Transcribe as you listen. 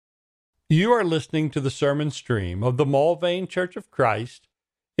You are listening to the sermon stream of the Mulvane Church of Christ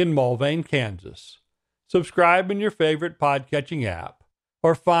in Mulvane, Kansas. Subscribe in your favorite podcatching app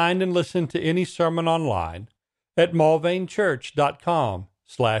or find and listen to any sermon online at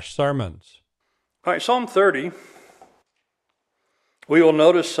mulvanechurch.com/sermons. All right, Psalm 30, we will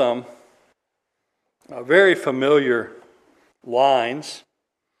notice some very familiar lines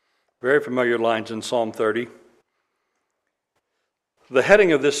in Psalm 30. The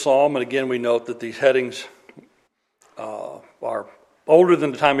heading of this psalm, and again we note that these headings are older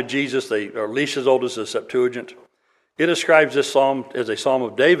than the time of Jesus. They are at least as old as the Septuagint. It describes this psalm as a psalm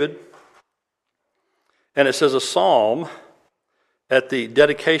of David, and it says a psalm at the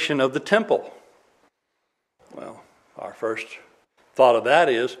dedication of the temple. Well, our first thought of that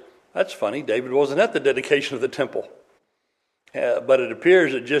is, that's funny, David wasn't at the dedication of the temple. But it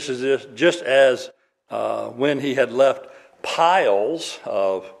appears that just as when he had left piles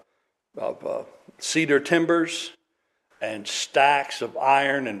of cedar timbers and stacks of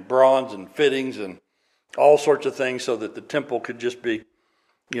iron and bronze and fittings and all sorts of things so that the temple could just be,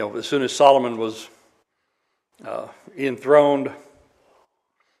 as soon as Solomon was enthroned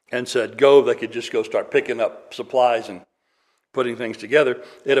and said go, they could just go start picking up supplies and putting things together.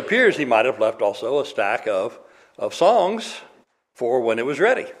 It appears he might have left also a stack of songs for when it was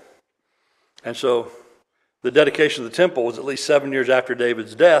ready. And so the dedication of the temple was at least 7 years after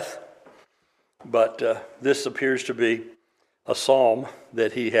David's death, but this appears to be a psalm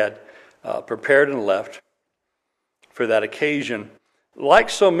that he had prepared and left for that occasion. Like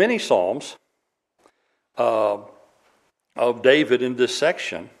so many psalms of David in this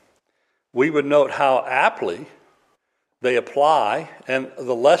section, we would note how aptly they apply and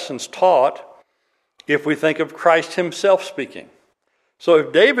the lessons taught if we think of Christ himself speaking. So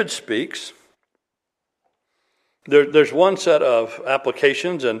if David speaks, there's one set of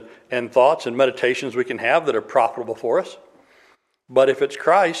applications and thoughts and meditations we can have that are profitable for us. But if it's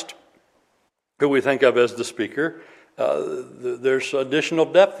Christ, who we think of as the speaker, there's additional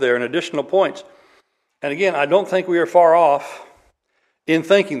depth there and additional points. And again, I don't think we are far off in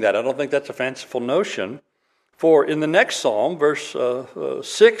thinking that. I don't think that's a fanciful notion. For in the next psalm, verse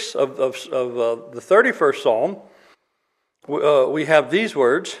 6 of the 31st psalm, we have these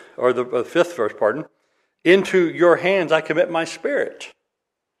words, or the fifth verse, pardon. Into your hands I commit my spirit.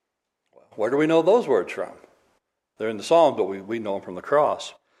 Where do we know those words from? They're in the Psalms, but we know them from the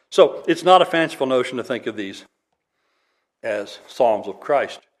cross. So it's not a fanciful notion to think of these as Psalms of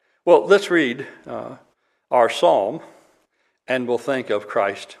Christ. Well, let's read our psalm, and we'll think of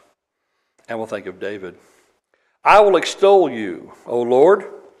Christ, and we'll think of David. I will extol you, O Lord,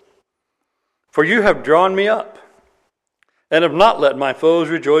 for you have drawn me up, and have not let my foes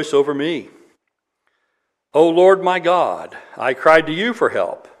rejoice over me. O Lord my God, I cried to you for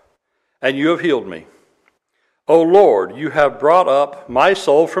help, and you have healed me. O Lord, you have brought up my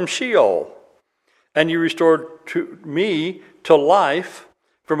soul from Sheol, and you restored me to life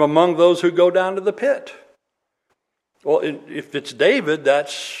from among those who go down to the pit. Well, if it's David,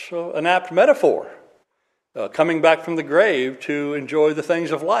 that's an apt metaphor. Coming back from the grave to enjoy the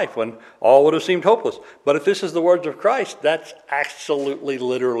things of life when all would have seemed hopeless. But if this is the words of Christ, that's absolutely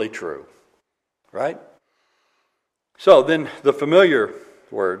literally true. Right? So then the familiar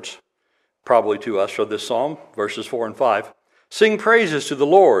words, probably to us for this psalm, verses 4 and 5. Sing praises to the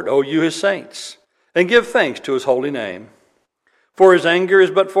Lord, O you his saints, and give thanks to his holy name. For his anger is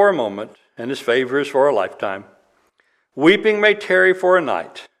but for a moment, and his favor is for a lifetime. Weeping may tarry for a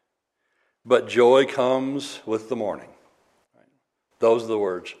night, but joy comes with the morning. Those are the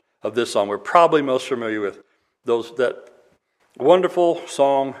words of this song we're probably most familiar with. That wonderful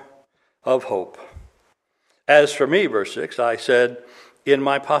song of hope. As for me, verse 6, I said, in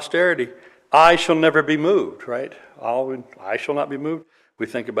my posterity, I shall never be moved, right? I shall not be moved. We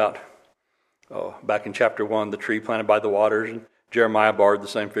think about, back in chapter 1, the tree planted by the waters, and Jeremiah borrowed the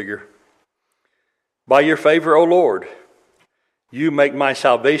same figure. By your favor, O Lord, you make my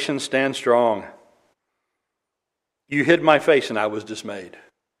salvation stand strong. You hid my face and I was dismayed.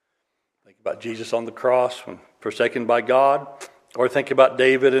 Think about Jesus on the cross when forsaken by God, or think about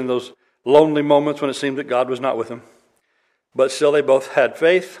David in those lonely moments when it seemed that God was not with him. But still they both had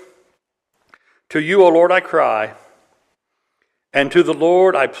faith. To you, O Lord, I cry, and to the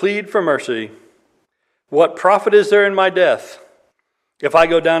Lord I plead for mercy. What profit is there in my death if I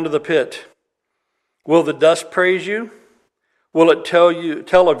go down to the pit? Will the dust praise you? Will it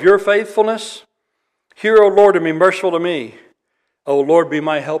tell of your faithfulness? Hear, O Lord, and be merciful to me. O Lord, be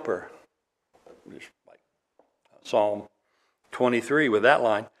my helper. Psalm 23 with that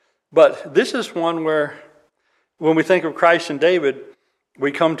line. But this is one where, when we think of Christ and David,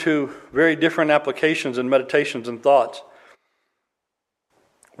 we come to very different applications and meditations and thoughts.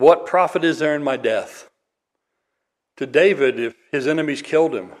 What profit is there in my death? To David, if his enemies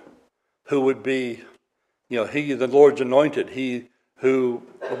killed him, who would be, he, the Lord's anointed, he who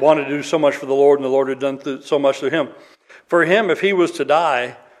wanted to do so much for the Lord, and the Lord had done so much through him. For him, if he was to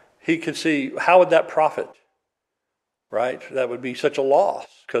die, he could see, how would that profit? Right? That would be such a loss,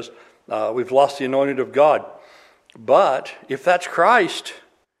 because we've lost the anointing of God. But if that's Christ,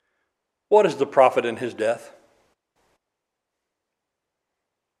 what is the profit in his death?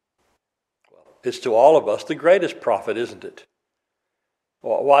 Well, it's to all of us the greatest profit, isn't it?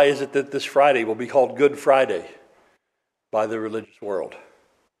 Well, why is it that this Friday will be called Good Friday by the religious world?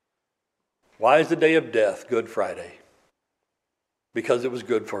 Why is the day of death Good Friday? Because it was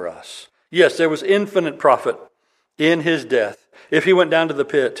good for us. Yes, there was infinite profit in his death if he went down to the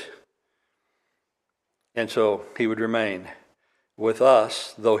pit. And so he would remain with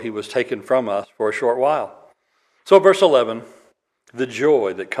us, though he was taken from us for a short while. So verse 11, the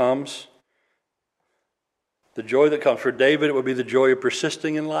joy that comes. The joy that comes. For David, it would be the joy of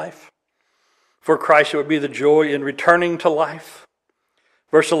persisting in life. For Christ, it would be the joy in returning to life.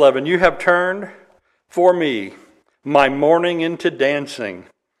 Verse 11, you have turned for me my mourning into dancing.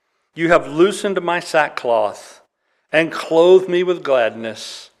 You have loosened my sackcloth and clothed me with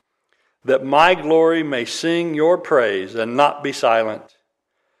gladness, that my glory may sing your praise and not be silent.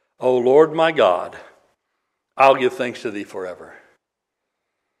 O Lord my God, I'll give thanks to thee forever.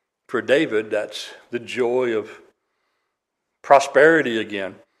 For David, that's the joy of prosperity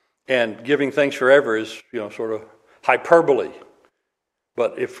again. And giving thanks forever is, sort of hyperbole.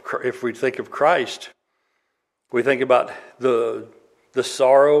 But if we think of Christ, we think about the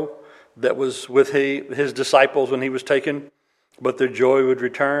sorrow that was with his disciples when he was taken, but their joy would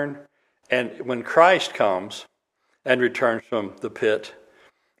return. And when Christ comes and returns from the pit,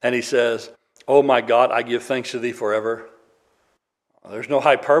 and he says, oh my God, I give thanks to thee forever. There's no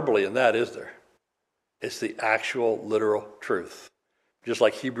hyperbole in that, is there? It's the actual literal truth. Just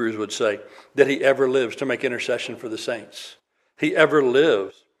like Hebrews would say, that he ever lives to make intercession for the saints. He ever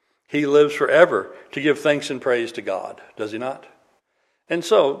lives. He lives forever to give thanks and praise to God. Does he not? And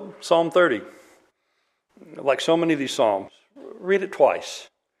so, Psalm 30, like so many of these Psalms, read it twice.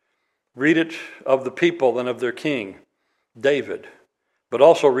 Read it of the people and of their king, David, but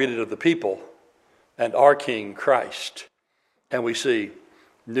also read it of the people and our King, Christ. And we see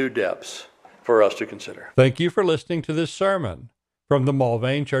new depths for us to consider. Thank you for listening to this sermon from the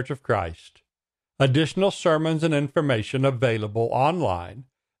Mulvane Church of Christ. Additional sermons and information available online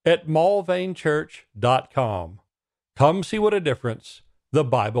at mulvanechurch.com. Come see what a difference the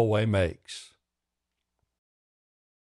Bible way makes.